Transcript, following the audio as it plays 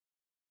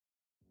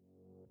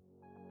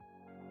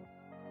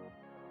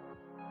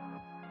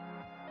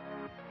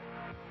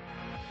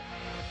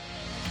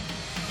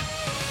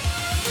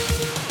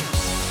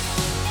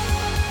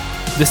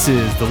This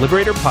is the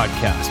Liberator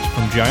Podcast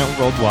from Giant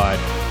Worldwide.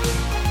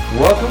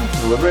 Welcome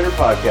to the Liberator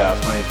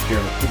Podcast. My name is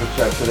Kieran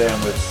Kupacek. Today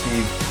I'm with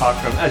Steve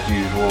Cockrum, as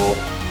usual,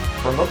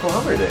 from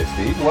Oklahoma today.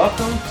 Steve,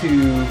 welcome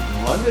to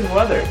London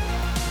weather.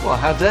 Well,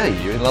 how dare you?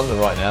 You're in London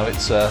right now.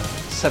 It's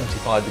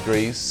 75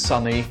 degrees,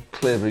 sunny,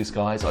 clear blue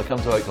skies. I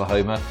come to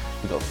Oklahoma.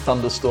 We've got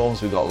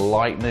thunderstorms, we've got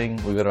lightning,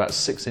 we've got about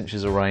 6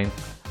 inches of rain.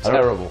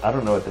 Terrible. I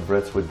don't know what the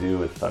Brits would do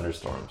with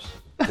thunderstorms,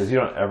 because you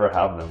don't ever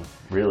have them,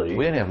 really.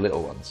 We only have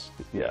little ones.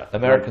 Yeah.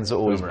 Americans are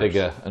always boomers.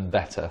 bigger and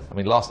better. I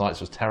mean, last night's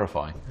was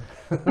terrifying.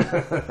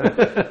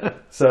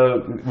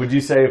 So, would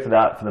you say for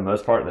the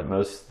most part, that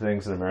most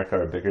things in America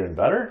are bigger and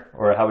better?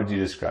 Or how would you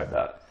describe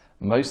that?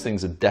 Most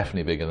things are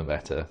definitely bigger than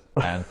better,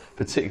 and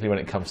particularly when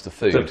it comes to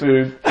food. The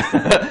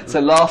food. So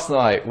last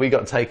night we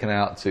got taken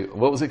out to,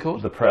 what was it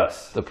called? The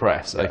press. The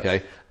press, Yes.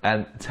 okay.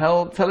 And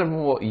tell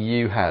everyone what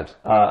you had.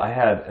 I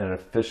had an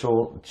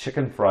official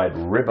chicken fried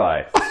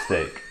ribeye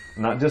steak.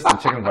 Not just the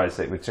chicken fried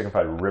steak, but chicken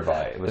fried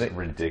ribeye. It was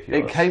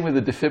ridiculous. It came with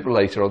a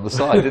defibrillator on the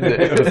side, didn't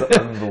it? It was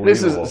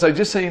unbelievable. So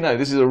just so you know,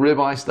 this is a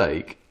ribeye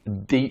steak,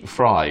 deep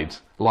fried,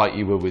 like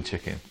you would with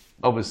chicken.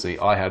 Obviously,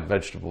 I had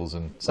vegetables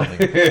and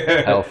something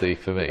healthy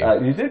for me.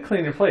 You did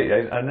clean your plate.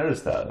 I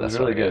noticed that. It was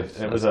really right, good.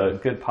 yeah. It was a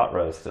good pot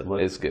roast.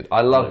 It's good.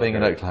 I love being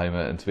in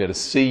Oklahoma, and to be able to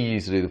see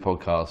you to do the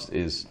podcast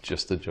is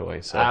just a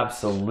joy. So.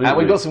 Absolutely. And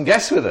we've got some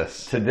guests with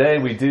us. Today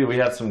we do. We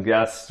have some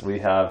guests. We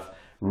have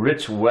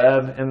Rich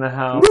Webb in the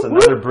house,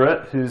 another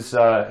Brit who's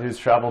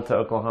traveled to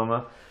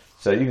Oklahoma.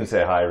 So you can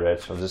say hi,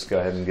 Rich. I'll just go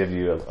ahead and give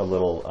you a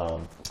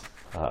little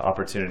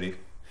opportunity.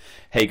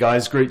 Hey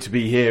guys, great to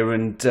be here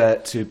and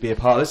to be a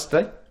part of this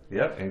today.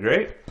 Yep, and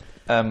great.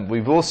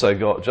 We've also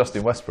got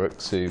Justin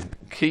Westbrooks, who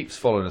keeps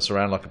following us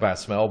around like a bad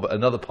smell, but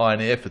another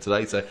pioneer for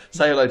today. So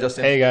say hello,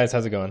 Justin. Hey guys,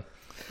 how's it going?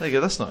 There you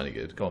go. That's not any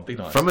good. Go on, be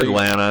nice. From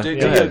Atlanta.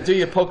 Do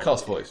your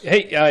podcast voice.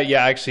 Hey,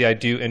 yeah, actually, I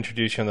do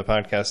introduce you on the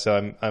podcast,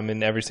 so I'm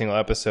in every single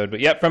episode.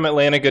 But yeah, from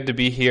Atlanta, good to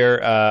be here.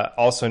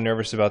 Also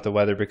nervous about the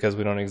weather because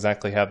we don't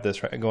exactly have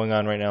this going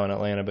on right now in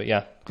Atlanta. But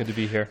yeah, good to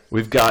be here.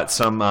 We've got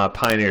some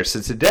pioneers.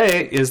 So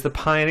today is the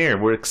pioneer.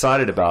 We're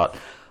excited about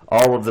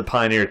all of the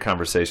pioneer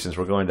conversations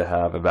we're going to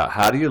have about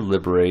how do you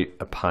liberate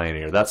a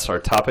pioneer. That's our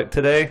topic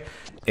today.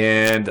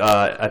 And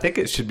I think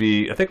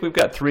we've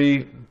got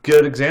 3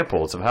 good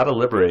examples of how to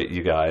liberate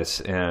you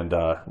guys. And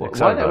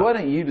why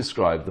don't you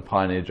describe the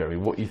pioneer, Jeremy,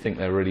 what you think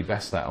they're really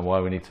best at and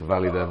why we need to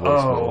value their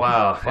voice more? Oh,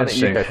 wow. Why don't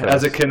you go first?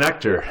 As a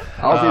connector.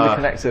 I'll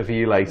do the connector for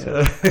you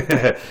later.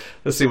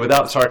 Let's see,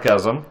 without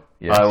sarcasm,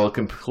 Yes. I will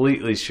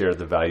completely share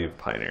the value of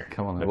pioneer.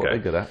 Come on, what are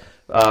they good at?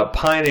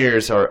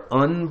 Pioneers are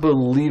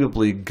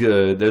unbelievably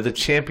good. They're the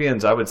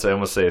champions, I would say,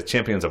 almost say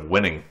champions of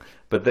winning.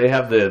 But they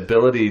have the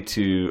ability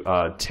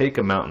to take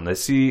a mountain. They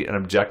see an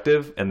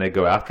objective and they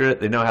go after it.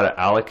 They know how to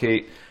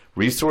allocate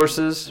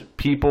resources,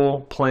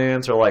 people,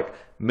 plans. Are like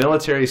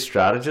military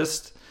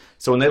strategists.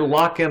 So when they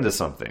lock into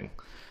something,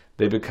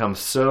 they become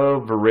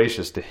so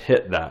voracious to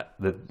hit that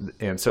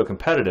and so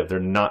competitive, they're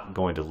not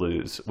going to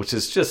lose, which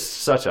is just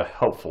such a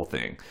helpful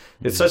thing.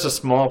 It's such a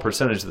small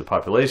percentage of the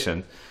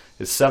population.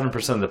 It's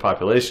 7% of the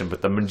population,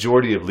 but the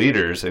majority of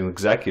leaders and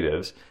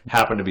executives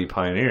happen to be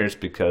pioneers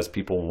because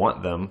people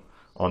want them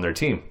on their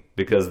team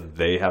because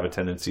they have a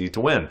tendency to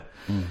win.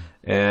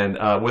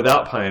 And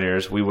without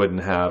pioneers, we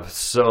wouldn't have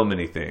so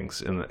many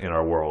things in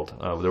our world.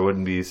 There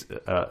wouldn't be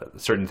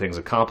certain things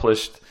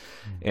accomplished.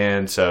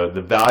 And so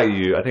the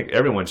value, I think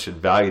everyone should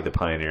value the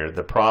pioneer.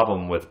 The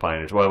problem with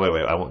pioneers, wait,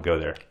 I won't go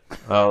there.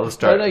 Let's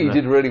start. No, you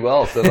did really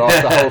well for the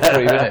whole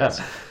 3 minutes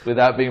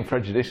without being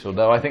prejudicial.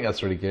 No, I think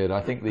that's really good.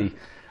 I think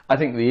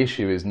the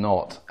issue is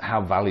not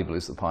how valuable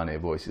is the pioneer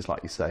voice. It's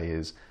like you say,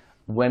 is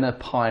when a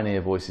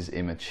pioneer voice is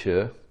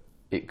immature,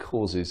 it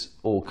causes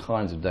all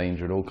kinds of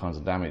danger and all kinds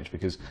of damage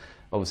because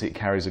obviously it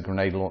carries a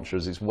grenade launcher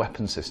as its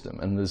weapon system,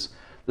 and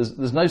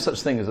there's no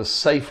such thing as a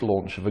safe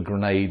launch of a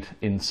grenade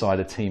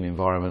inside a team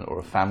environment or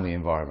a family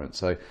environment.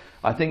 So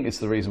I think it's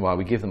the reason why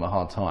we give them a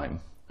hard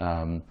time,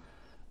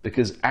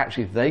 because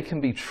actually if they can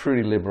be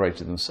truly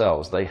liberated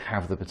themselves, they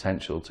have the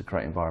potential to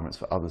create environments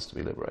for others to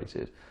be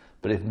liberated.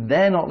 But if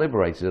they're not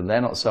liberated and they're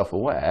not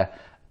self-aware,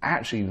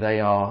 actually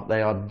they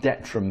are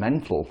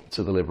detrimental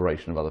to the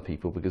liberation of other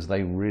people because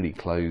they really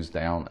close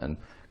down and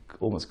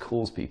almost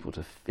cause people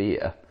to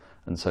fear,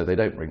 and so they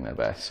don't bring their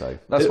best. So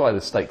that's why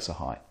the stakes are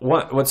high.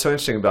 What's so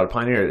interesting about a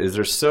pioneer is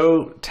they're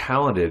so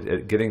talented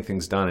at getting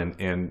things done,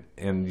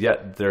 and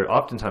yet they're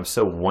oftentimes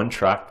so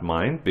one-track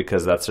mind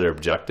because that's their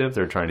objective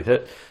they're trying to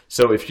hit.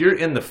 So if you're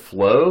in the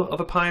flow of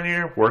a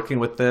pioneer, working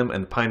with them,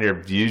 and the pioneer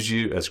views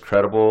you as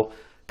credible,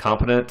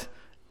 competent,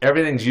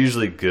 everything's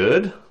usually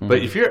good.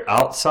 But if you're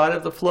outside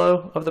of the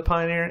flow of the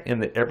pioneer in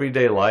the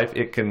everyday life,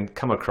 it can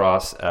come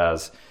across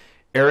as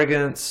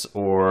arrogance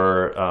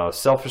or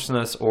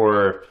selfishness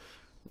or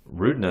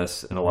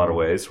rudeness in a lot of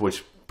ways,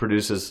 which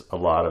produces a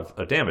lot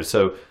of damage.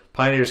 So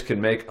pioneers can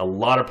make a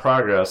lot of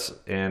progress,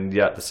 and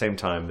yet at the same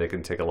time they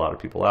can take a lot of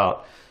people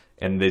out,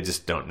 and they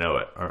just don't know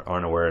it or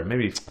aren't aware, and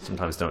maybe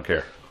sometimes don't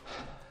care.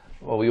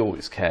 Well, we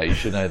always care. You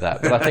should know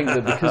that. But I think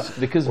that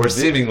because Or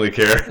seemingly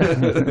care.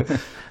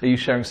 are you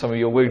sharing some of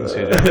your wounds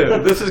here?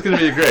 This is going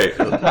to be great.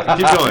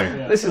 Keep going.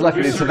 Yeah. This is like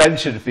an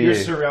intervention for You're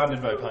you.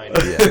 surrounded by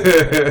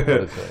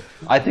pioneers.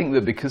 I think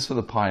that because for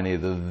the pioneer,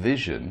 the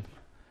vision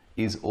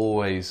is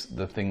always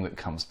the thing that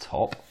comes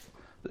top.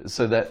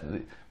 So that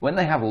when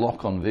they have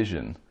lock-on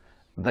vision,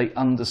 they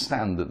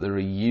understand that there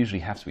usually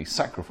have to be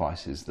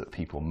sacrifices that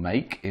people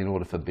make in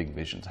order for big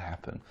vision to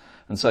happen.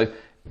 And so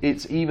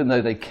it's, even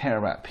though they care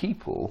about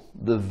people,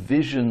 the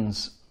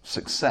vision's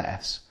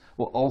success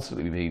will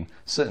ultimately mean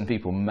certain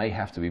people may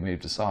have to be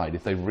moved aside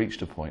if they've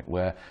reached a point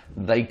where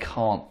they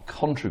can't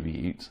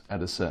contribute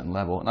at a certain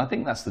level. And I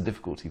think that's the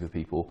difficulty for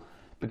people,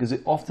 because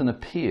it often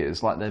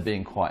appears like they're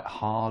being quite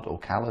hard or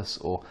callous,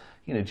 or,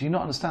 do you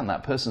not understand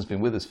that person's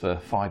been with us for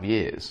 5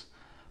 years?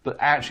 But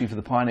actually for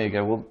the pioneer,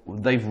 go, well,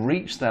 they've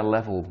reached their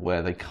level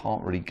where they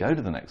can't really go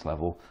to the next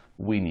level.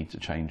 We need to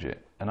change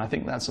it. And I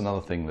think that's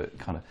another thing that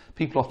kind of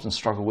people often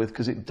struggle with,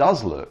 because it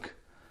does look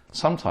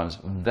sometimes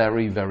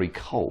very, very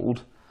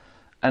cold.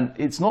 And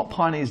it's not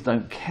pioneers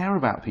don't care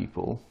about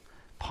people.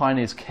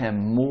 Pioneers care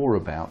more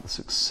about the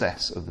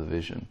success of the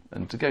vision.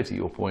 And to go to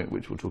your point,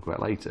 which we'll talk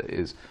about later,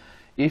 is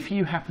if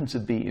you happen to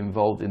be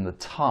involved in the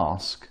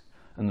task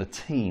and the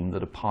team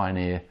that a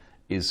pioneer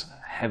is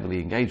heavily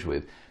engaged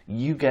with,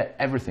 you get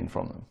everything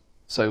from them.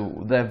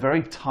 So they're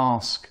very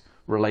task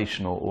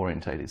relational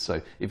orientated.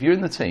 So if you're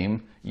in the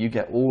team, you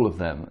get all of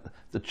them.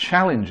 The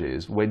challenge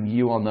is when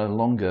you are no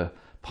longer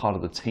part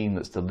of the team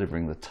that's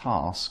delivering the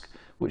task,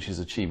 which is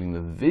achieving the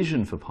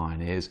vision for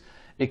pioneers,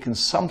 it can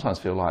sometimes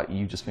feel like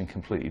you've just been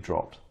completely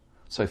dropped.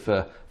 So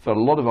for a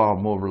lot of our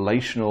more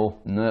relational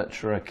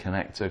nurturer,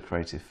 connector,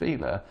 creative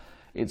feeler,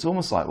 it's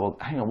almost like, well,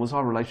 hang on, was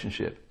our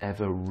relationship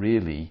ever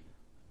really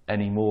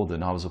any more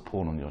than I was a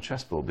pawn on your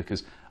chessboard?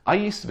 Because I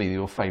used to be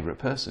your favourite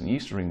person. You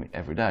used to ring me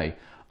every day.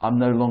 I'm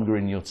no longer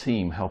in your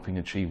team helping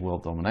achieve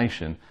world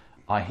domination.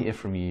 I hear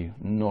from you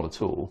not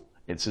at all.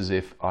 It's as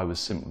if I was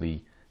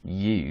simply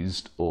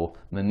used or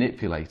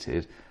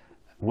manipulated.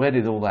 Where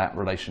did all that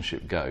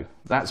relationship go?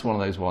 That's one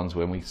of those ones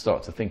when we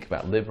start to think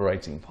about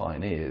liberating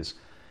pioneers.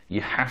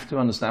 You have to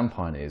understand,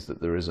 pioneers,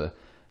 that there is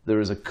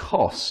a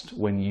cost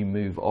when you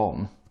move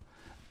on.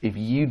 If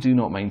you do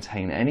not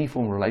maintain any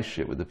form of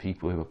relationship with the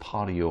people who are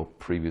part of your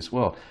previous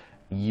world,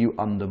 you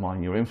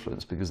undermine your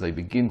influence, because they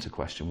begin to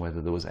question whether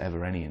there was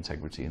ever any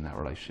integrity in that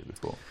relationship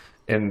before.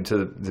 And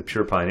to the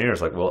pure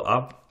pioneers, like,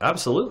 well,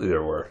 absolutely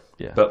there were.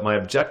 Yeah. But my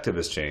objective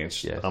has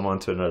changed. Yes. I'm on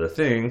to another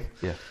thing.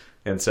 Yeah.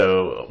 And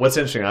so what's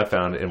interesting I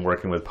found in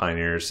working with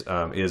pioneers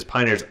is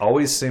pioneers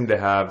always seem to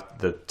have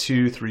the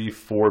 2, 3,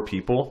 4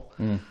 people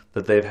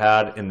that they've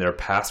had in their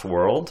past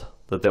world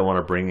that they want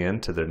to bring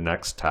into their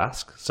next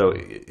task. So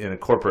in a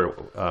corporate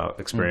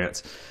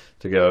experience,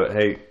 to go,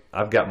 hey,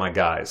 I've got my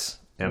guys.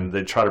 And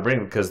they try to bring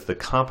them because the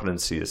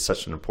competency is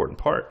such an important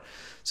part.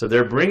 So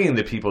they're bringing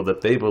the people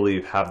that they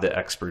believe have the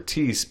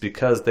expertise,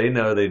 because they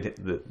know they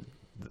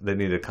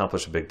need to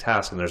accomplish a big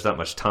task and there's not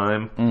much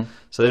time.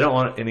 So they don't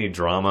want any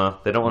drama.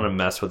 They don't want to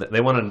mess with it.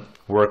 They want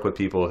to work with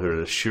people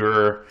who are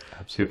sure,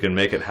 who can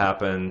make it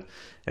happen.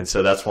 And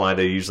so that's why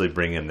they usually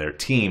bring in their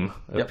team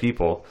of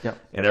people.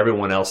 And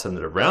everyone else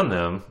around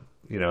them,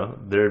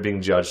 they're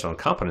being judged on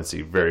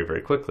competency very,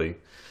 very quickly.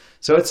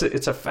 So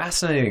it's a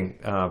fascinating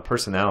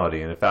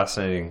personality, and a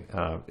fascinating.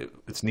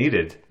 It's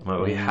needed.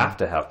 We have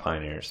to have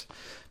pioneers,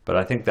 but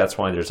I think that's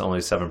why there's only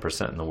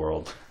 7% in the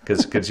world.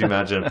 Because could you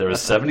imagine if there was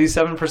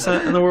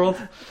 77% in the world?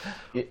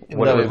 What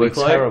No, it would look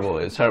like? terrible.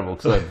 It's terrible,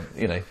 because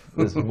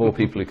there's more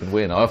people who can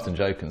win. I often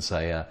joke and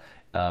say,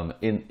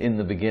 in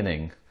the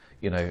beginning,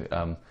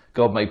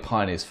 God made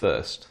pioneers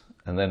first,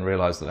 and then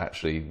realised that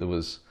actually there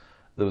was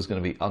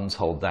going to be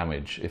untold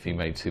damage if he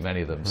made too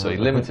many of them. So he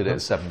limited it at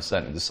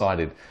 7% and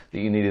decided that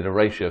you needed a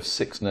ratio of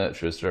 6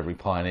 nurturers to every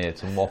pioneer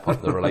to mop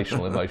up the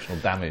relational, emotional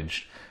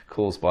damage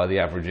caused by the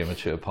average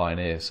immature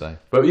pioneer.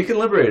 But you can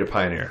liberate a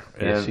pioneer,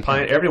 Yes, and you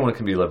can. everyone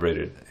can be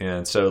liberated.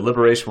 And so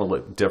liberation will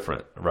look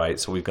different, right?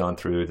 So we've gone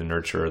through the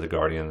nurturer, the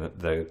guardian,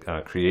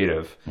 the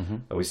creative.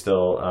 But we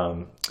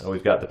still,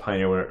 we've got the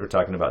pioneer we're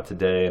talking about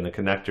today, and the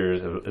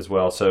connector as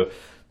well. So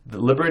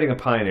liberating a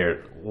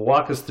pioneer,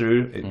 walk us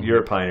through. You're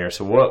a pioneer,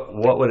 so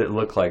what would it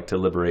look like to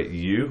liberate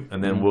you?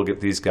 And then we'll get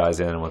these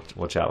guys in and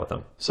we'll chat with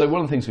them. So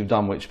one of the things we've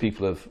done, which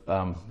people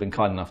have been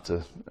kind enough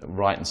to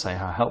write and say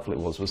how helpful it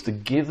was to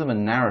give them a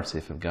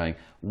narrative of going,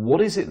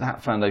 what is it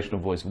that foundational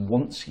voice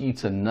wants you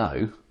to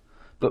know,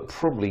 but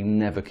probably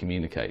never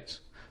communicates?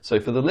 So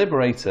for the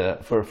liberator,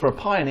 for a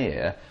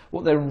pioneer,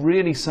 what they're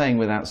really saying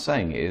without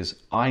saying is,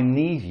 I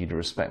need you to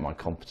respect my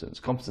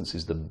competence. Competence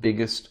is the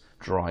biggest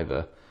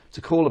driver. To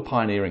call a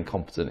pioneer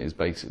incompetent is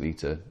basically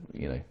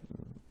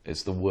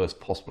it's the worst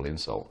possible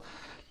insult.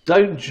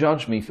 Don't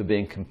judge me for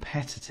being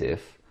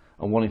competitive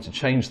and wanting to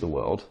change the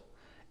world.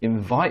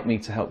 Invite me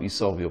to help you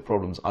solve your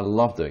problems. I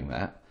love doing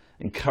that.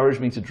 Encourage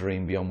me to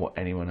dream beyond what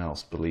anyone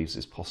else believes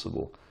is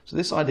possible. So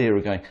this idea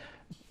of going,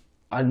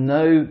 I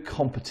know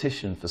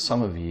competition for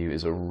some of you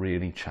is a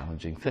really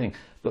challenging thing,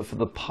 but for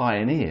the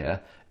pioneer,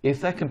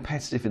 if they're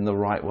competitive in the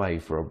right way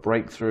for a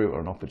breakthrough or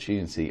an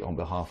opportunity on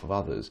behalf of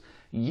others,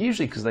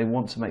 usually because they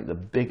want to make the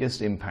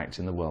biggest impact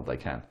in the world they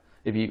can.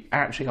 If you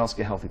actually ask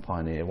a healthy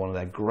pioneer, one of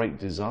their great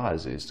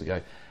desires is to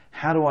go,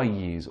 how do I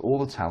use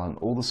all the talent,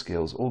 all the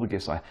skills, all the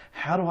gifts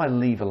how do I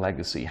leave a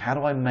legacy? How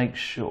do I make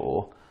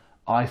sure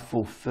I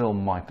fulfill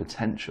my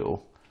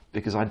potential?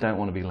 Because I don't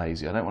want to be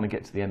lazy. I don't want to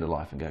get to the end of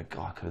life and go,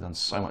 God, I could have done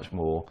so much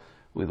more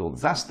with all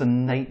this. That's the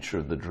nature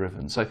of the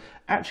driven. So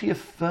actually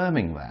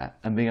affirming that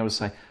and being able to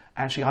say,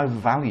 actually, I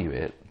value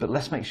it, but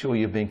let's make sure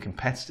you're being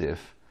competitive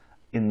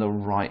in the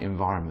right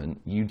environment.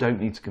 You don't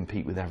need to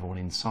compete with everyone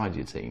inside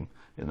your team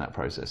in that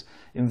process.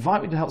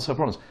 Invite me to help solve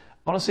problems.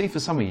 Honestly, for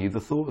some of you, the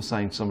thought of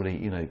saying to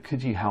somebody,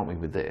 could you help me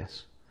with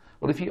this?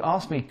 Well, if you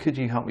ask me, could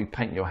you help me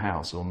paint your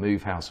house or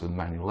move house with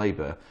manual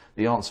labour?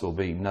 The answer will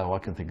be, no, I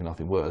can think of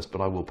nothing worse,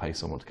 but I will pay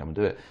someone to come and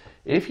do it.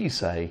 If you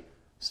say,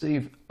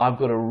 Steve, I've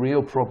got a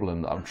real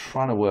problem that I'm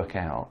trying to work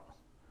out,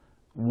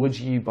 would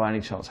you by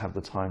any chance have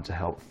the time to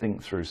help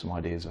think through some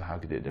ideas of how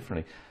to do it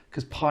differently?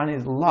 Because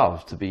pioneers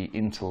love to be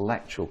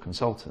intellectual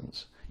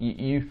consultants.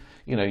 You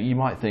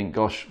might think,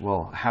 gosh,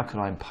 well, how can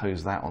I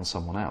impose that on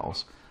someone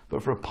else?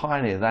 But for a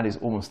pioneer, that is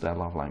almost their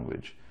love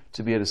language,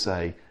 to be able to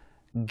say,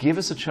 give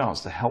us a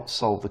chance to help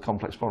solve the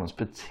complex problems,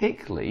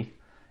 particularly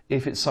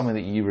if it's something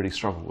that you really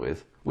struggle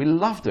with. We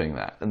love doing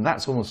that, and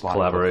that's almost like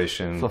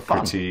collaboration, for fun.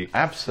 critique,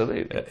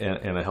 absolutely,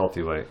 in a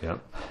healthy way. Yeah,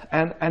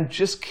 and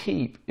just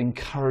keep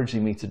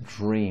encouraging me to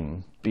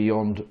dream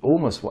beyond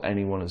almost what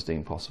anyone has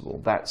deemed possible.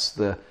 That's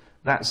the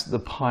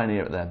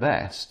pioneer at their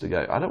best, to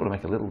go, I don't want to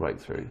make a little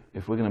breakthrough.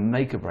 If we're going to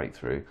make a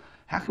breakthrough,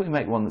 how can we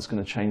make one that's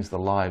going to change the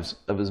lives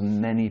of as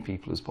many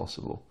people as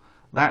possible?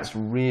 That's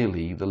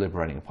really the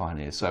liberating of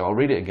pioneers. So I'll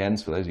read it again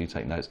for those of you who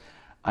take notes.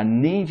 I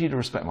need you to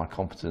respect my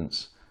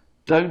competence.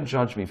 Don't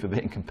judge me for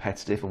being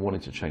competitive and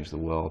wanting to change the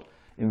world.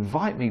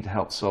 Invite me to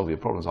help solve your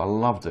problems. I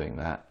love doing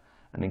that.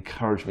 And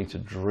encourage me to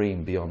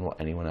dream beyond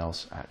what anyone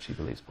else actually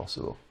believes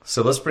possible.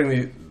 So let's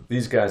bring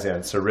these guys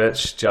in. So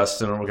Rich,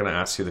 Justin, we're going to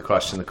ask you the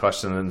question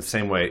in the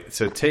same way.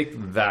 So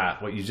take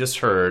that, what you just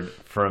heard,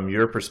 from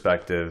your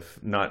perspective,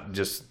 not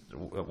just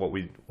what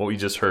we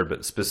just heard,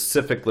 but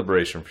specific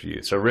liberation for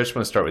you. So Rich, I'm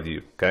going to start with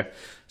you, okay?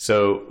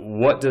 So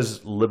what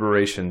does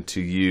liberation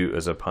to you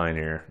as a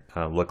pioneer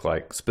look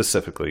like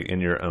specifically in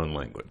your own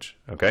language,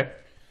 okay?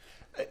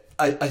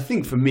 I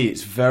think for me,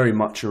 it's very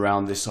much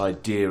around this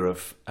idea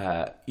of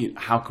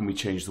how can we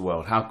change the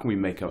world? How can we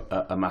make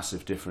a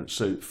massive difference?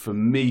 So for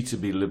me to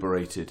be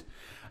liberated,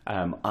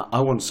 I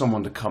want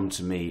someone to come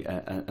to me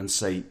and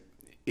say,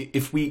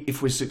 if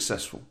we're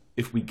successful,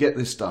 if we get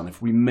this done,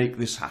 if we make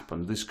this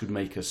happen, this could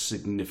make a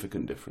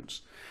significant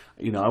difference.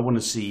 I want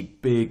to see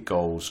big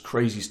goals,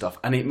 crazy stuff,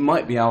 and it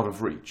might be out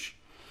of reach.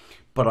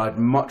 But I'd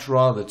much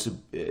rather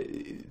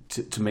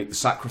to make the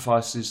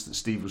sacrifices that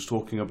Steve was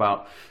talking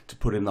about, to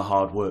put in the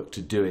hard work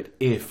to do it,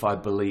 if I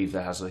believe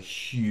there has a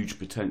huge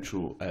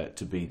potential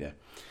to be there.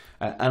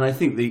 And I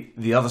think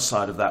the other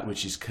side of that,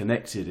 which is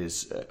connected,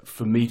 is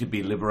for me to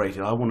be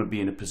liberated, I want to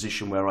be in a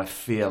position where I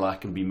feel I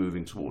can be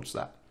moving towards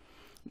that.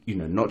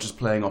 Not just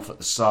playing off at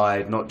the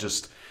side, not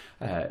just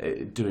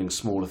doing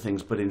smaller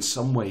things, but in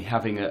some way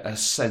having a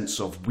sense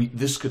of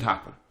this could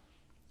happen.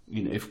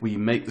 If we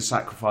make the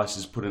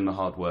sacrifices, put in the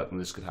hard work, and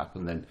this could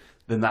happen,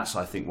 then that's,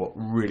 I think, what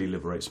really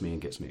liberates me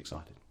and gets me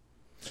excited.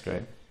 That's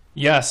great.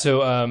 Yeah.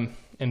 So,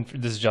 and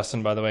this is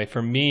Justin, by the way.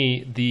 For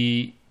me,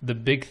 the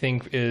big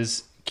thing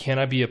is, can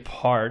I be a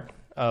part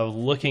of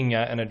looking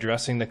at and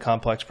addressing the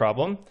complex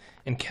problem,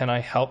 and can I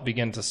help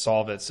begin to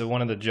solve it? So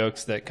one of the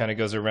jokes that kind of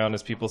goes around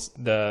as people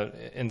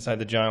inside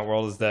the giant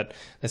world is that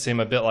they say I'm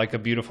a bit like a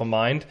beautiful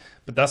mind,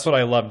 but that's what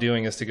I love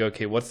doing, is to go,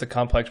 okay, what's the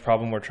complex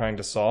problem we're trying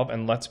to solve,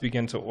 and let's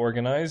begin to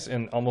organize,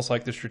 and almost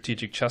like the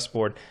strategic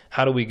chessboard,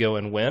 how do we go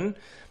and win?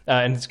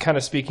 And it's kind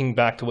of speaking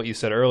back to what you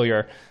said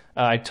earlier.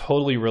 I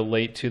totally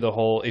relate to the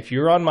whole, if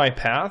you're on my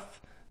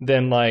path,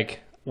 then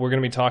like we're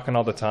going to be talking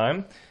all the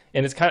time.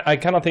 And I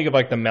kind of think of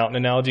like the mountain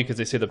analogy, because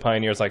they say the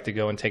pioneers like to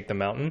go and take the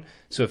mountain.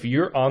 So if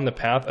you're on the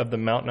path of the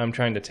mountain I'm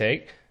trying to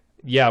take,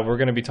 yeah, we're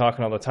going to be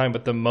talking all the time.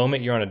 But the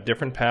moment you're on a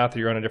different path, or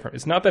you're on a different,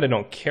 it's not that I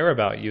don't care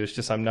about you. It's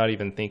just I'm not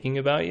even thinking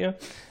about you.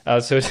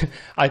 So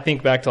I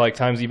think back to like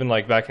times, even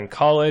like back in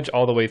college,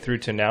 all the way through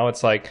to now.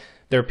 It's like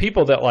there are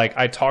people that like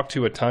I talk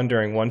to a ton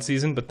during one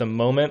season, but the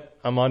moment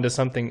I'm onto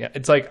something,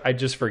 it's like I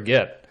just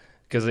forget,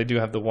 because they do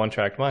have the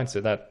one-track mind. So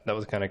that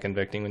was kind of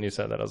convicting when you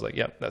said that. I was like,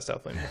 yep, that's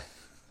definitely me.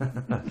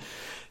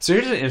 So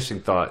here's an interesting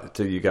thought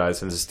to you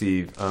guys and to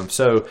Steve.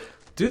 So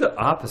do the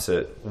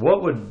opposite.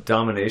 What would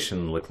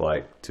domination look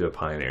like to a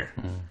pioneer?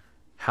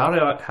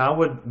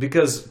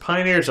 Because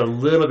pioneers are a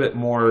little bit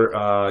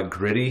more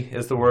gritty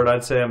is the word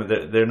I'd say. I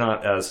mean, they're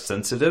not as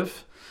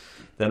sensitive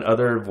than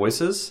other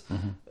voices,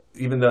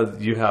 even though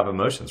you have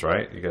emotions,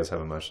 right? You guys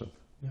have emotions.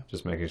 Yeah.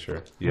 Just making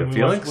sure. You have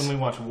feelings? When we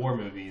watch war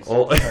movies.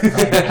 Oh,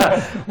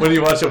 when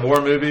you watch a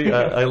war movie,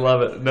 I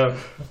love it. No,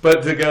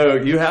 but to go,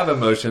 you have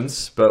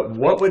emotions, but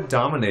what would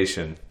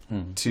domination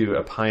to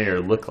a pioneer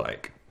look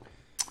like?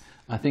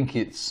 I think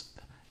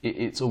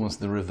it's almost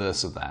the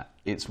reverse of that.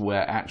 It's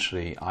where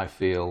actually I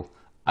feel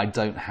I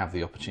don't have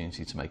the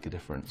opportunity to make a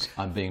difference.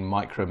 I'm being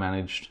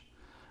micromanaged.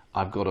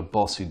 I've got a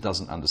boss who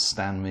doesn't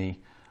understand me.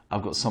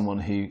 I've got someone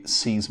who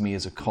sees me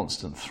as a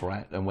constant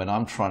threat, and when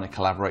I'm trying to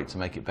collaborate to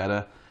make it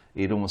better,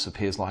 it almost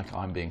appears like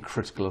I'm being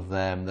critical of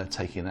them. They're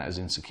taking that as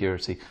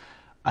insecurity.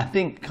 I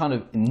think kind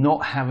of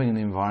not having an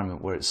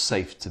environment where it's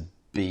safe to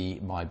be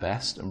my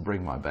best and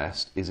bring my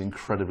best is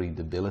incredibly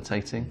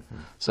debilitating.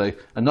 Mm-hmm. So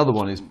another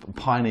one is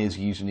pioneers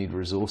usually need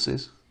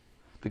resources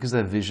because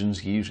their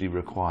visions usually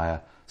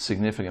require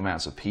significant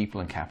amounts of people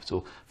and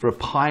capital. For a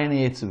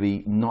pioneer to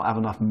be not have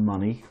enough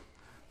money,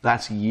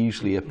 that's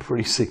usually a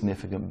pretty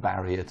significant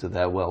barrier to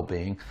their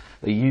well-being.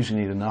 They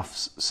usually need enough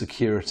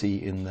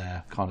security in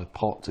their kind of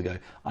pot to go,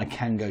 I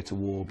can go to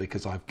war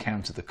because I've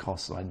counted the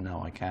costs, I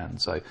know I can.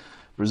 So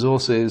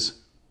resources,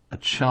 a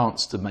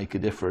chance to make a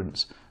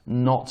difference,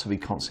 not to be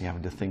constantly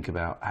having to think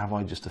about, have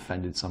I just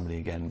offended somebody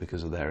again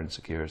because of their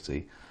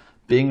insecurity?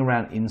 Being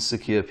around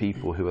insecure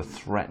people who are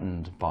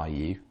threatened by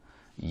you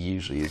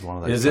usually is one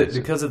of those. Is it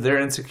because of their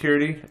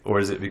insecurity or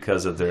is it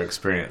because of their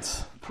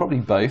experience? Probably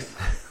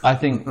both. I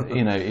think,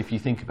 if you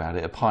think about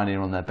it, a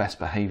pioneer on their best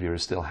behavior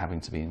is still having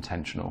to be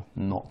intentional,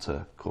 not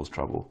to cause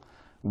trouble.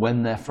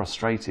 When they're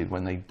frustrated,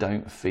 when they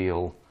don't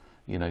feel,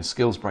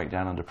 skills break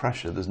down under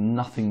pressure, there's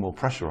nothing more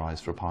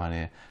pressurized for a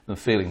pioneer than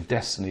feeling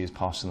destiny is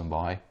passing them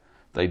by.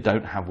 They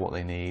don't have what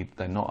they need.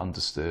 They're not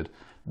understood.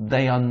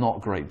 They are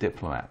not great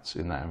diplomats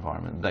in that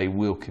environment. They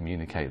will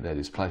communicate their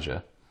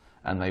displeasure,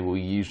 and they will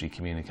usually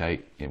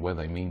communicate,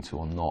 whether they mean to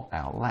or not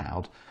out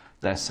loud,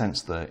 their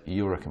sense that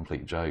you're a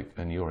complete joke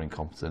and you're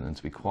incompetent, and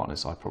to be quite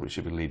honest, I probably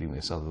should be leading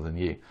this other than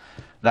you.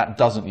 That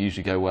doesn't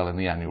usually go well in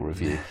the annual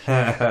review,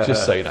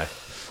 just so you know.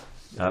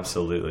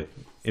 Absolutely.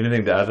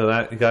 Anything to add to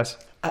that, you guys?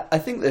 I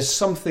think there's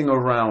something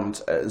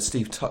around,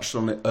 Steve touched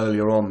on it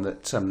earlier on,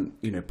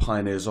 that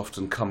pioneers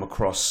often come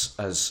across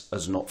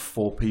as not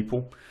for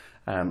people,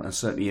 and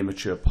certainly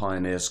immature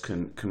pioneers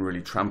can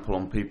really trample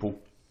on people.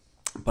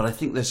 But I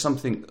think there's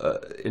something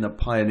in a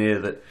pioneer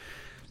that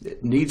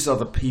needs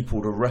other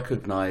people to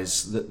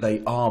recognise that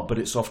they are, but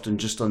it's often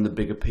just on the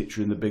bigger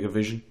picture and the bigger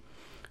vision.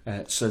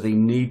 So they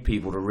need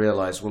people to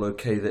realise, well,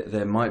 okay, that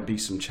there might be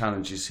some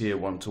challenges here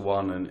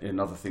one-to-one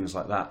and other things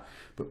like that.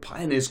 But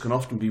pioneers can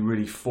often be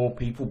really for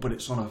people, but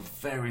it's on a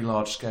very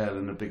large scale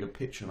and a bigger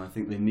picture. And I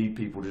think they need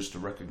people just to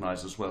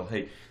recognise as well,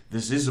 hey,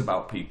 this is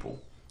about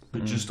people,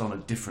 but just on a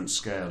different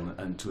scale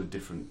and to a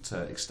different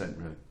extent,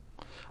 really.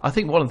 I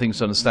think one of the things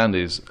to understand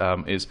is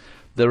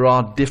there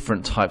are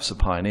different types of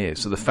pioneers.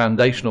 So the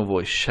foundational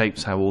voice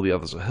shapes how all the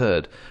others are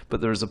heard,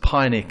 but there is a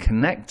pioneer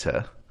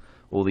connector,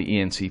 or the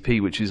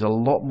ENTP, which is a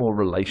lot more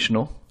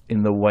relational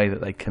in the way that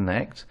they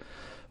connect.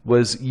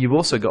 Whereas you've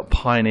also got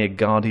pioneer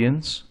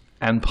guardians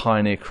and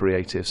pioneer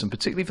creatives, and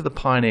particularly for the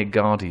pioneer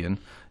guardian,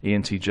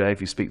 ENTJ,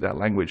 if you speak that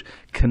language,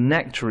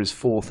 connector is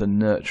 4th and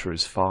nurture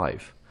is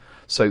 5.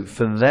 So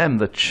for them,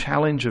 the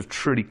challenge of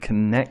truly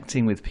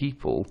connecting with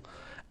people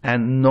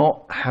and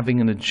not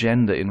having an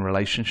agenda in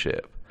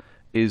relationship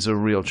is a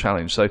real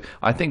challenge. So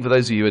I think for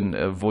those of you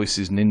in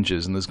Voices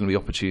Ninjas, and there's going to be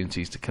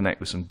opportunities to connect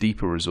with some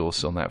deeper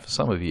resources on that for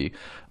some of you,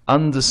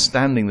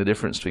 understanding the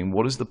difference between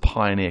what is the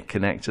pioneer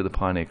connector, the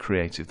pioneer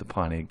creative, the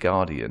pioneer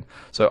guardian.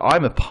 So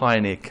I'm a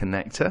pioneer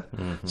connector.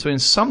 Mm-hmm. So in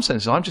some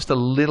senses, I'm just a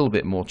little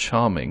bit more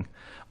charming.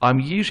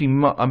 I'm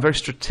very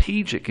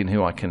strategic in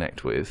who I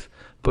connect with,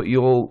 but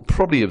you'll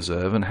probably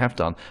observe and have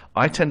done,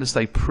 I tend to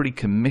stay pretty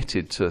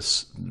committed to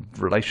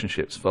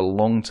relationships for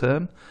long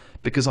term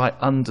because I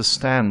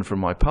understand from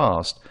my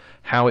past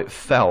how it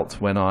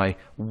felt when I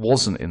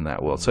wasn't in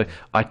that world. So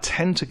I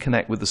tend to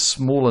connect with a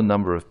smaller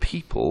number of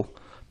people,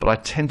 but I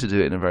tend to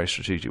do it in a very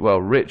strategic way.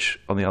 Well, Rich,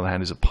 on the other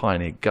hand, is a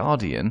pioneer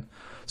guardian.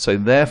 So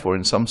therefore,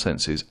 in some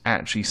senses,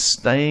 actually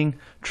staying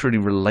truly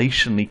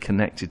relationally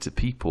connected to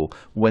people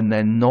when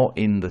they're not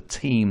in the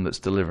team that's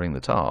delivering the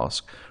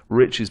task.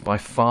 Rich is by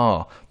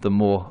far the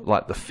more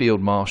like the field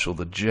marshal,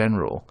 the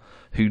general,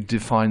 who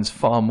defines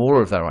far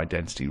more of their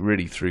identity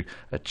really through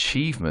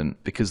achievement,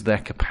 because their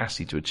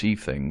capacity to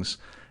achieve things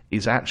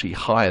is actually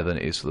higher than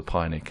it is for the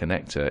pioneer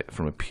connector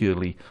from a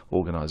purely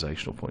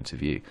organizational point of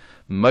view.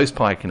 Most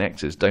pioneer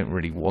connectors don't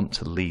really want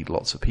to lead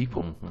lots of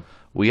people. Mm-hmm.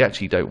 We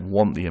actually don't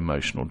want the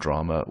emotional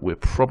drama. We're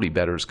probably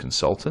better as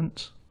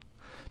consultants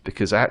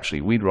because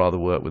actually we'd rather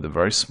work with a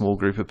very small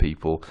group of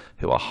people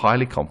who are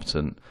highly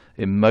competent,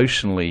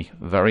 emotionally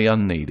very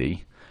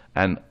unneedy,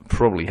 and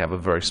probably have a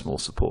very small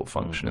support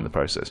function in the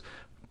process.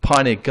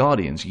 Pioneer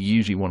guardians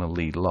usually want to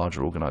lead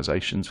larger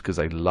organizations because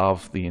they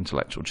love the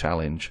intellectual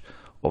challenge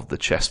of the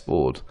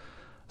chessboard.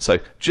 So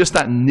just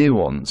that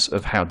nuance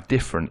of how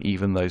different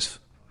even those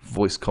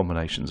voice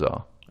combinations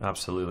are.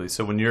 Absolutely.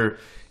 So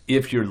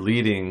if you're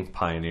leading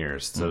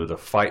pioneers, so to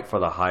fight for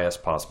the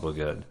highest possible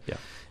good,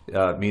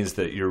 means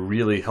that you're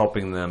really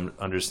helping them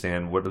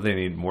understand what do they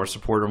need, more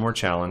support or more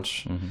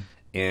challenge,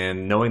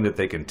 and knowing that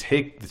they can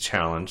take the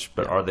challenge,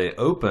 but are they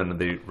open, are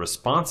they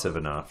responsive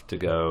enough to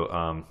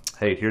go,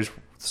 hey, here's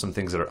some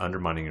things that are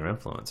undermining your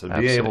influence. And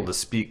be able to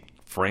speak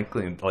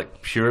frankly and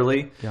like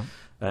purely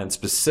and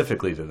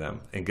specifically to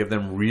them, and give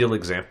them real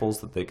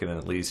examples that they can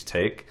at least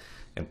take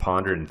and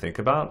ponder and think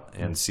about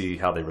and see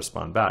how they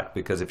respond back.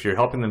 Because if you're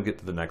helping them get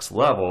to the next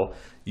level,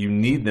 you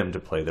need them to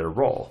play their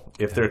role.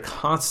 If they're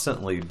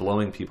constantly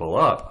blowing people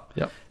up,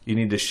 you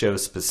need to show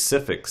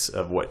specifics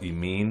of what you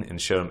mean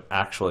and show them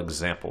actual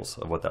examples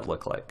of what that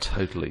look like.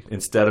 Totally.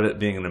 Instead of it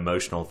being an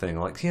emotional thing,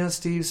 like, yeah,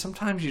 Steve,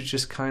 sometimes you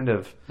just kind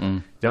of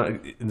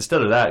don't.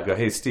 Instead of that, go,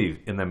 hey, Steve,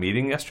 in the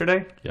meeting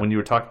yesterday when you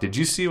were talking, did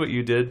you see what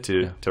you did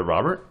to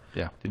Robert?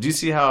 Yeah. Did you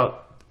see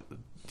how?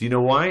 Do you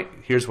know why?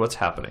 Here's what's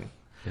happening.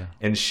 Yeah.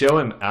 And show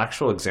him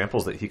actual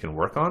examples that he can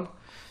work on.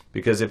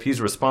 Because if he's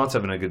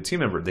responsive and a good team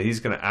member, then he's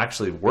going to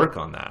actually work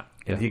on that.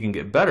 And he can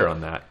get better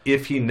on that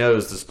if he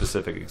knows the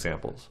specific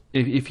examples.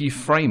 If you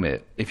frame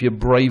it, if you're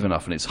brave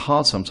enough, and it's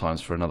hard sometimes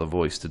for another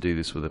voice to do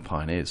this with the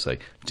pioneers, say,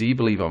 do you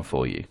believe I'm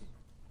for you?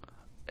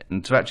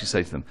 And to actually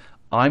say to them,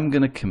 I'm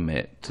going to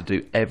commit to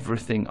do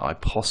everything I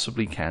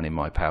possibly can in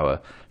my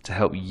power to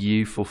help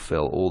you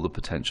fulfill all the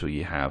potential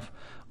you have.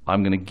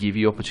 I'm going to give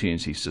you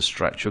opportunities to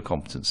stretch your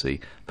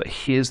competency, but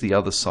here's the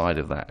other side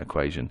of that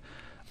equation.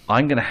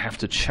 I'm going to have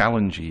to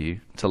challenge you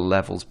to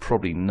levels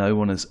probably no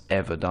one has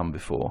ever done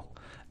before,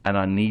 and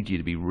I need you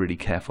to be really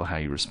careful how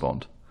you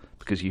respond,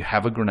 because you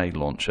have a grenade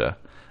launcher,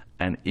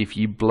 and if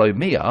you blow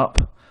me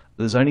up,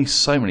 there's only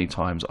so many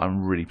times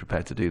I'm really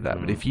prepared to do that.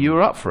 But if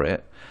you're up for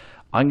it,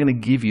 I'm going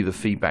to give you the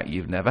feedback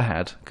you've never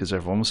had, because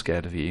everyone was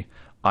scared of you.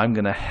 I'm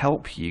going to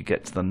help you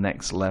get to the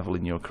next level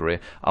in your career.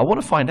 I want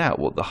to find out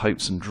what the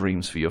hopes and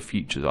dreams for your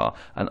future are,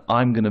 and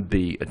I'm going to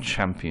be a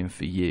champion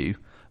for you.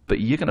 But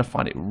you're going to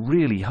find it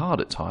really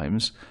hard at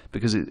times,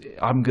 because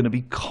I'm going to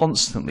be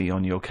constantly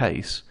on your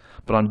case,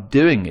 but I'm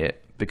doing it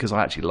because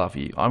I actually love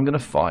you. I'm going to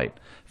fight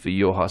for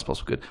your highest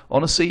possible good.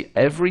 Honestly,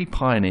 every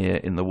pioneer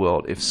in the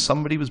world, if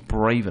somebody was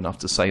brave enough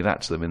to say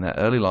that to them in their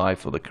early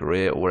life or their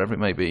career or wherever it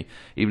may be,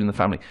 even in the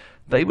family,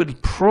 they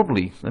would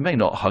probably, they may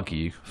not hug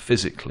you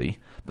physically,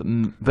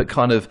 but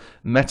kind of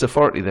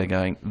metaphorically they're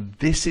going,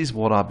 this is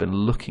what I've been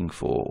looking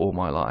for all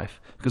my life.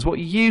 Because what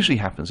usually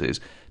happens is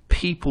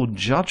people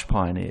judge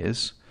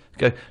pioneers,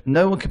 go,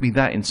 no one can be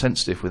that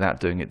insensitive without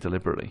doing it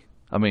deliberately.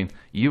 I mean,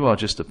 you are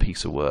just a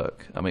piece of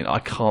work. I mean, I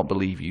can't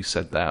believe you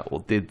said that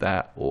or did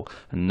that, or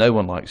and no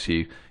one likes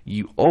you.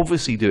 You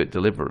obviously do it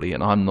deliberately,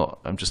 and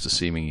I'm just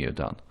assuming you're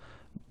done.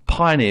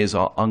 Pioneers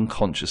are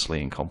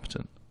unconsciously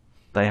incompetent.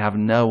 They have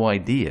no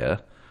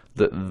idea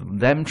that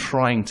them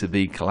trying to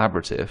be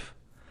collaborative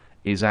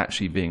is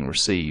actually being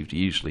received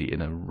usually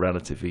in a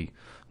relatively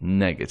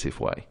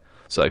negative way.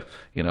 So,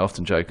 I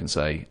often joke and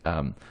say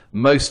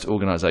most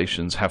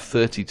organizations have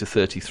 30 to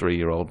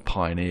 33-year-old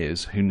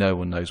pioneers who no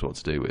one knows what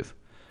to do with,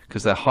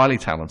 because they're highly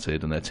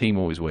talented and their team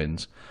always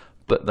wins,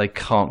 but they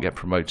can't get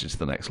promoted to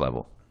the next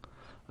level.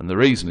 And the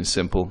reason is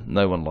simple: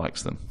 no one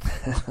likes them.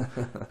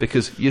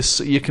 Because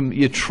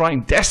you're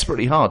trying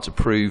desperately hard to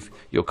prove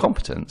your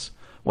competence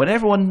when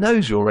everyone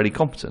knows you're already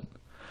competent.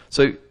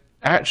 So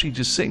actually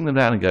just sitting them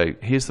down and go,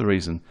 here's the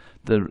reason,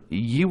 that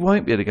you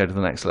won't be able to go to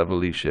the next level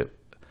of leadership,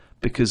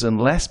 because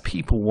unless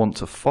people want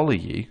to follow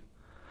you,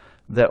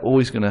 they're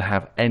always going to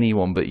have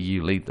anyone but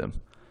you lead them.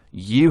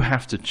 You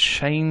have to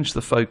change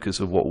the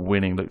focus of what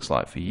winning looks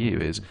like for you.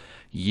 Is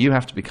you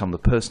have to become the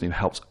person who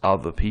helps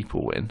other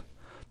people win.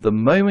 The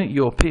moment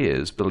your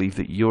peers believe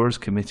that you're as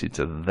committed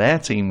to their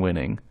team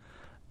winning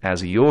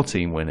as your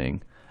team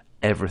winning,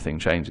 everything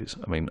changes.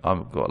 I mean,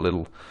 I've got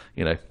little,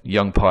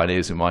 young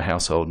pioneers in my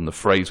household, and the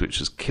phrase which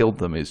has killed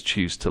them is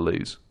choose to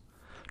lose.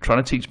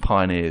 Trying to teach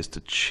pioneers to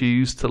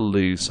choose to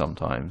lose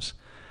sometimes,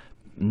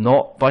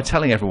 not by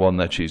telling everyone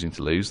they're choosing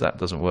to lose, that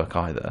doesn't work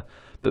either,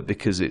 but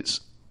because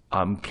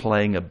I'm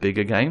playing a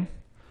bigger game.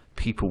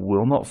 People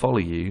will not follow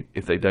you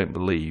if they don't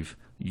believe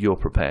you're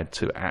prepared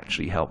to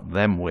actually help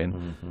them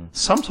win,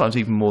 sometimes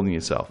even more than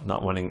yourself.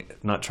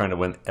 Not trying to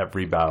win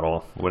every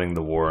battle, winning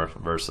the war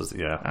versus,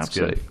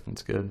 Absolutely.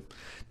 It's good.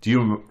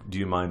 Do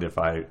you mind if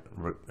I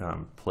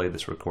play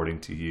this recording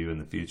to you in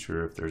the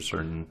future if there's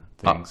certain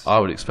things? I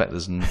would expect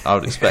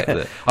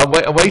that.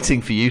 I'm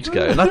waiting for you to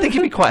go, and I think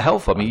it'd be quite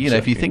helpful. I mean,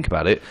 if you think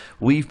about it,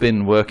 we've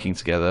been working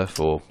together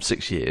for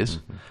 6 years,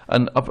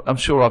 and I'm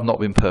sure I've not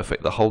been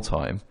perfect the whole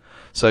time.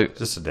 So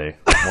just a day,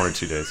 1 or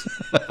 2 days.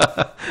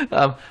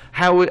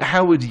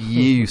 How would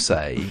you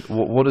say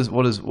what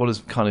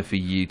is kind of for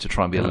you to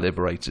try and be a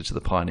liberator to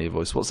the pioneer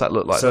voice? What's that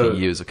look like for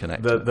you as a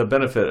connector? The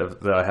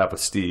benefit that I have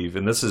with Steve,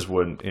 and this is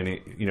when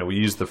we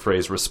use the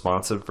phrase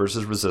responsive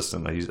versus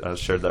resistant. I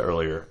shared that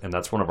earlier, and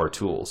that's one of our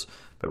tools.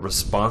 But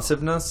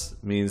responsiveness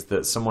means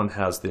that someone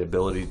has the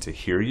ability to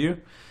hear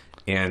you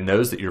and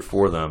knows that you're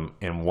for them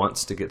and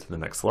wants to get to the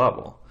next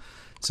level.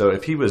 So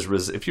if you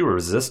were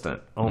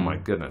resistant, oh my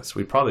goodness,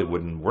 we probably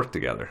wouldn't work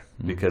together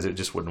because it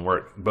just wouldn't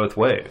work both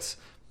ways.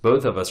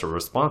 Both of us are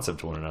responsive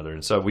to one another.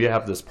 And so we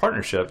have this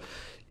partnership.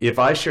 If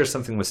I share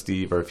something with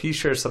Steve or if he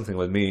shares something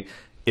with me,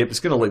 it's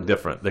going to look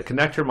different. The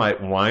connector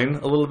might whine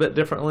a little bit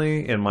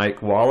differently and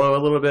might wallow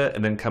a little bit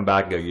and then come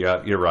back and go,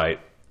 yeah, you're right.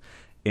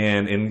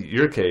 And in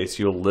your case,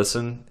 you'll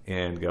listen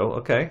and go,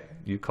 okay,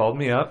 you called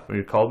me up. Or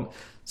you called me.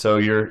 So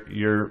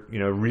you're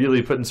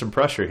really putting some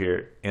pressure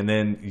here, and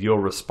then you'll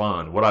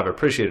respond. What I've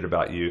appreciated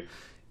about you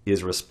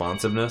is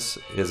responsiveness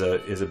is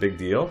a big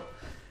deal.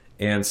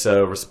 And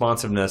so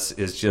responsiveness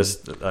is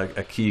just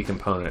a key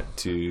component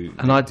to.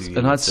 And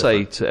I'd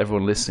say to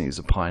everyone listening as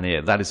a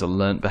pioneer, that is a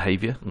learnt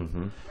behavior.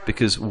 Mm-hmm.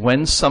 Because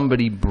when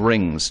somebody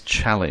brings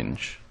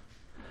challenge,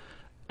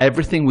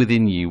 everything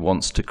within you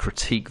wants to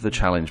critique the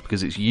challenge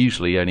because it's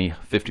usually only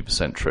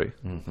 50% true.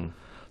 Mm-hmm.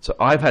 So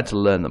I've had to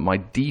learn that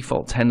my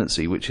default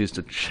tendency, which is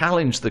to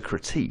challenge the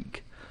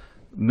critique,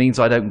 means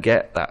I don't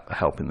get that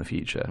help in the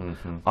future.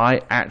 Mm-hmm.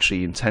 I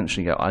actually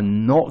intentionally go,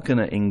 I'm not going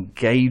to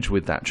engage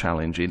with that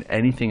challenge in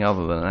anything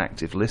other than an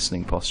active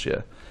listening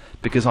posture,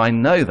 because I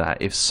know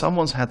that if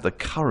someone's had the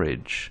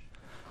courage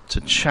to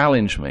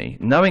challenge me,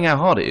 knowing how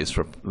hard it is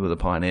with a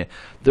pioneer,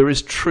 there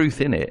is truth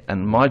in it,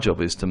 and my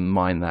job is to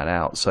mine that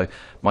out. So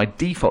my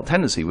default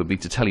tendency would be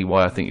to tell you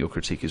why I think your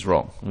critique is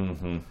wrong.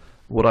 Mm-hmm.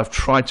 What I've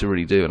tried to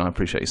really do, and I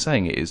appreciate you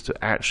saying it, is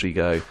to actually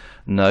go,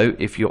 no,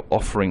 if you're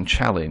offering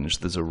challenge,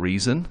 there's a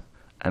reason,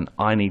 and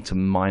I need to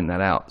mine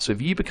that out. So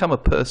if you become a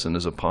person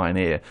as a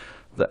pioneer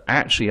that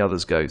actually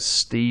others go,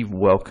 Steve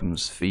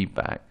welcomes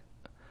feedback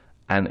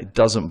and it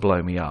doesn't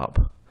blow me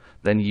up,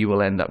 then you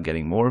will end up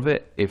getting more of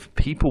it. If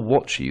people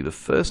watch you, the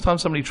first time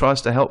somebody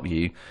tries to help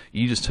you,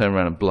 you just turn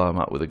around and blow them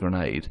up with a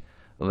grenade.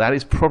 Well, that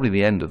is probably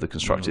the end of the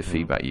constructive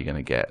feedback you're going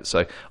to get.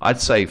 So I'd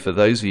say for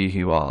those of you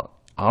who are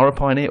a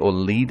pioneer or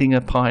leading a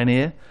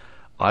pioneer,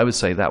 I would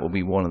say that will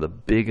be one of the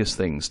biggest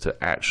things to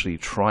actually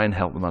try and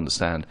help them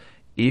understand.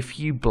 If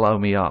you blow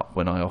me up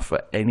when I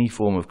offer any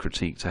form of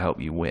critique to help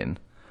you win,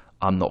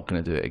 I'm not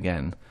going to do it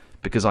again,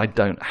 because I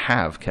don't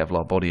have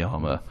Kevlar body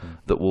armor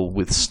that will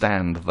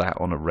withstand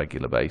that on a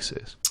regular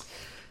basis.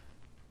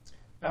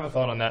 I have a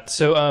thought on that.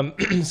 So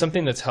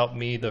something that's helped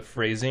me, the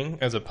phrasing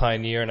as a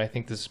pioneer, and I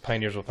think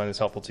pioneers will find this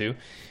helpful too,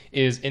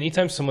 is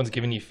anytime someone's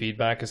giving you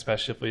feedback,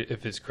 especially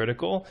if it's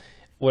critical,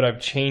 what I've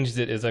changed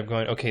it is I'm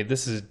going, okay,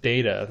 this is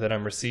data that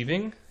I'm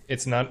receiving.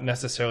 It's not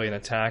necessarily an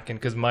attack, and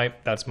because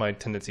that's my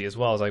tendency as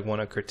well, is I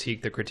want to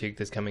critique the critique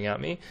that's coming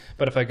at me.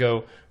 But if I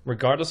go,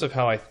 regardless of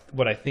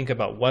what I think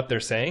about what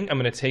they're saying, I'm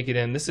going to take it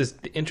in. This is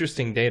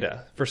interesting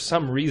data. For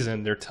some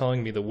reason, they're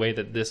telling me the way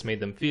that this made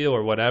them feel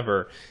or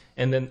whatever,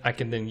 and then I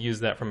can then use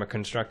that from a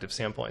constructive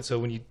standpoint. So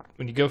when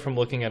you go from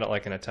looking at it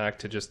like an attack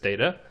to just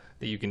data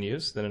that you can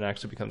use, then it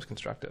actually becomes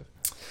constructive.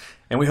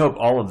 And we hope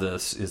all of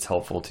this is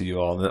helpful to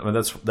you all. I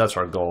mean, that's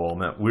our goal.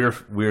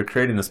 We're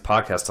creating this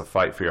podcast to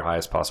fight for your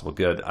highest possible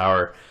good.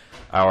 Our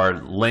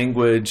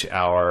language,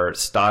 our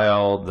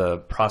style, the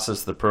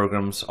process, the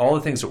programs, all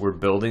the things that we're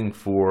building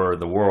for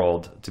the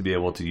world to be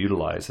able to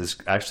utilize is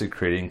actually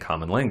creating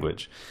common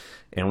language.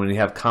 And when you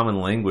have common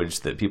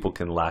language that people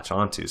can latch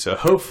onto. So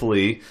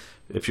hopefully,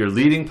 if you're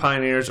leading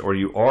pioneers or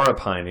you are a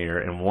pioneer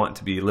and want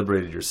to be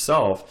liberated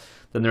yourself,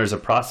 then there's a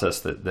process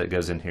that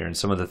goes in here, and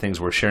some of the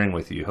things we're sharing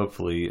with you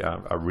hopefully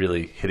are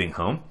really hitting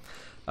home.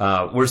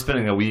 We're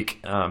spending a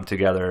week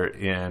together,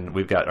 and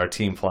we've got our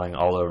team flying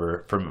all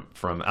over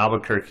from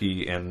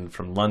Albuquerque and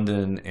from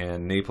London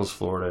and Naples,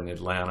 Florida, and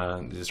Atlanta,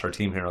 and just our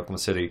team here in Oklahoma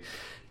City.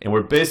 And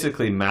we're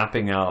basically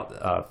mapping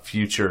out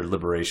future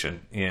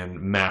liberation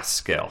in mass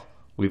scale.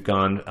 We've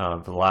gone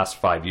for the last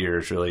 5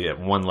 years really at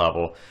one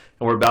level,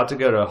 and we're about to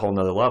go to a whole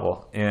nother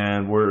level,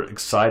 and we're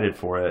excited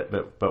for it.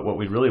 But what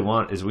we really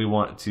want is we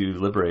want to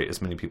liberate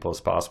as many people as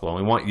possible, and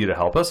we want you to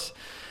help us.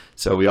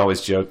 So we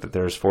always joke that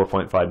there's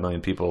 4.5 million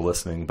people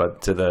listening,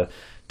 but to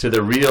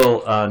the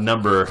real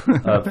number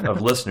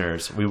of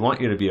listeners, we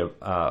want you to be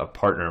a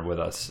partner with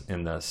us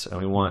in this, and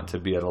we want to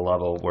be at a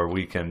level where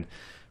we can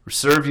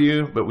serve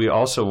you, but we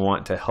also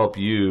want to help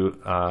you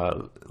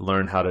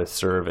learn how to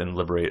serve and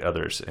liberate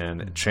others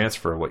and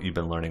transfer what you've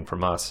been learning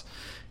from us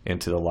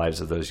into the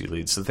lives of those you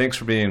lead. So thanks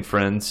for being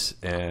friends,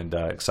 and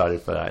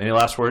excited for that. Any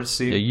last words,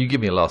 Steve? Yeah, you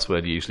give me a last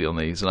word usually on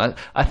these. And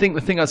I think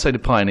the thing I'd say to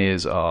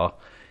pioneers are,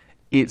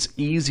 it's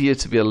easier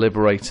to be a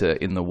liberator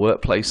in the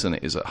workplace than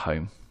it is at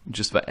home.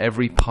 Just for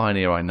every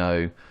pioneer I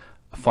know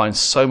finds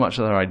so much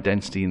of their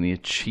identity in the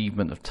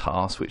achievement of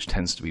tasks, which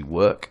tends to be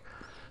work.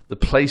 The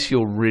place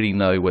you'll really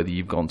know whether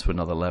you've gone to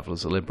another level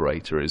as a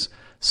liberator is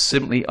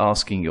simply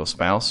asking your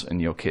spouse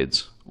and your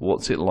kids,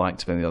 what's it like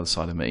to be on the other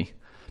side of me?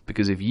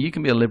 Because if you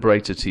can be a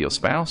liberator to your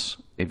spouse,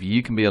 if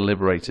you can be a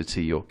liberator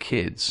to your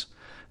kids,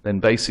 then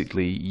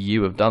basically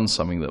you have done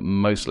something that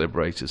most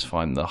liberators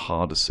find the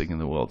hardest thing in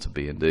the world to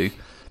be and do,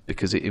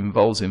 because it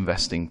involves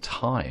investing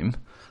time,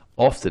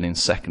 often in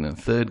second and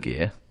third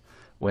gear,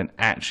 when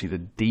actually the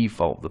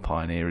default of the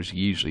pioneer is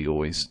usually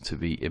always to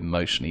be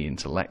emotionally,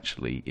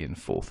 intellectually in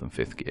fourth and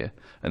fifth gear,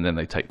 and then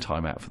they take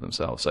time out for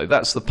themselves. So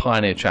that's the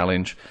pioneer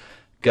challenge.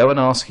 Go and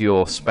ask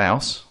your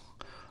spouse,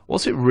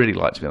 what's it really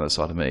like to be on the other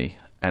side of me?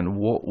 And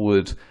what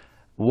would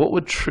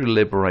true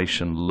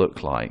liberation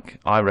look like?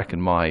 I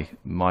reckon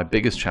my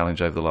biggest challenge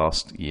over the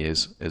last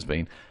years has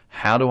been,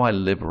 how do I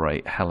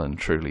liberate Helen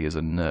truly as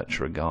a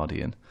nurturer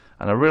guardian?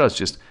 And I realized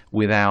just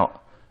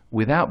without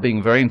without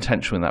being very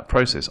intentional in that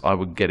process, I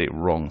would get it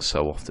wrong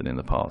so often in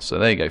the past. So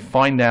there you go.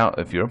 Find out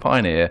if you're a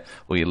pioneer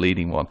or you're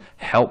leading one.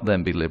 Help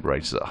them be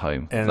liberators at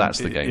home. And that's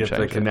the game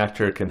changer. If the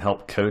connector can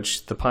help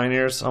coach the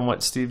pioneers on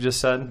what Steve just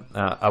said,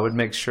 I would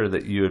make sure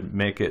that you would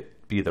make it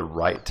be the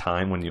right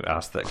time when you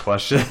ask that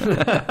question.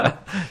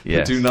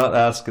 Yes. Do not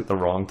ask at the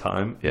wrong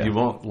time. Yeah. You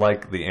won't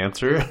like the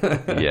answer.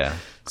 Yeah.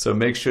 So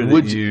make sure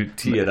that you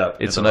tee it up.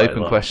 It's in an the right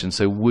open line. question.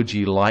 So would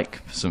you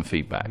like some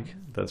feedback?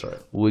 That's right.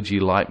 Would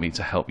you like me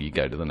to help you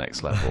go to the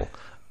next level?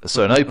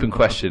 So an open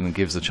question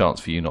gives a chance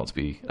for you not to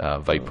be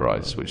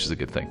vaporized, which is a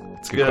good thing.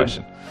 It's a good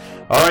question.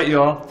 All right,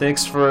 y'all.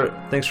 Thanks for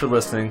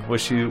listening.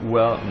 Wish you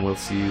well, and we'll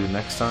see you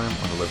next time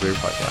on the Liberator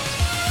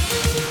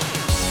Podcast.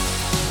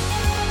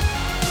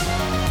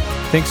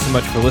 Thanks so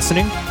much for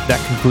listening. That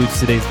concludes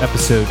today's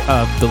episode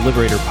of the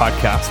Liberator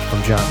Podcast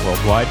from Giant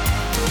Worldwide.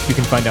 You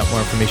can find out more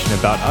information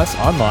about us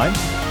online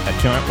at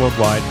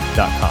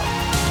giantworldwide.com.